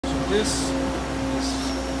This is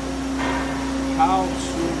how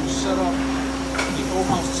to set up the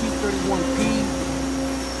Ohaus T31P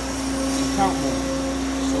in count mode.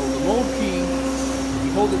 So the mode key,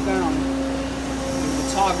 you hold it down, it will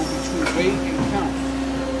toggle between wait and count.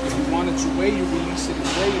 If you want it to wait, you release it in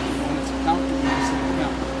wait. If you want it to count, you release it in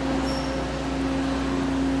count.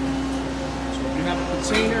 So if you have a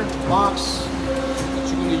container, box that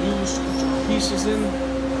you're going to use to put your pieces in,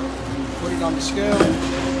 you put it on the scale,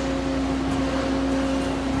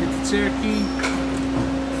 hit the tear key,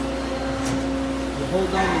 you hold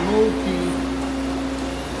down the mode key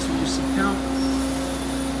until you see count,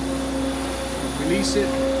 release it.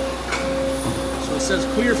 So it says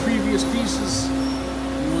clear previous pieces.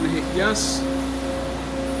 You want to hit yes.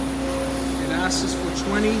 It asks us for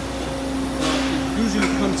 20. It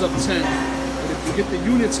usually comes up 10. But if you hit the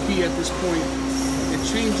units key at this point, it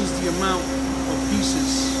changes the amount of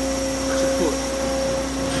pieces to put.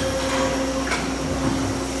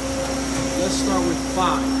 Let's start with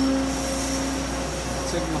 5.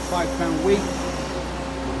 Taking a 5-pound weight,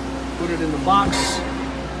 put it in the box,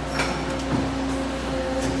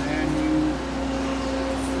 and you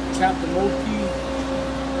tap the mode key,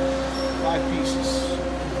 5 pieces.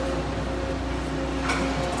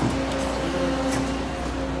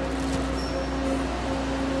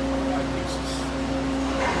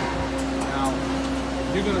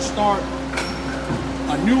 You're going to start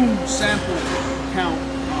a new sample count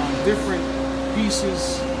on different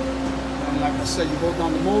pieces, and like I said, you hold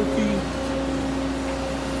down the mode key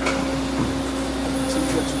until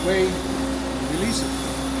you get your way.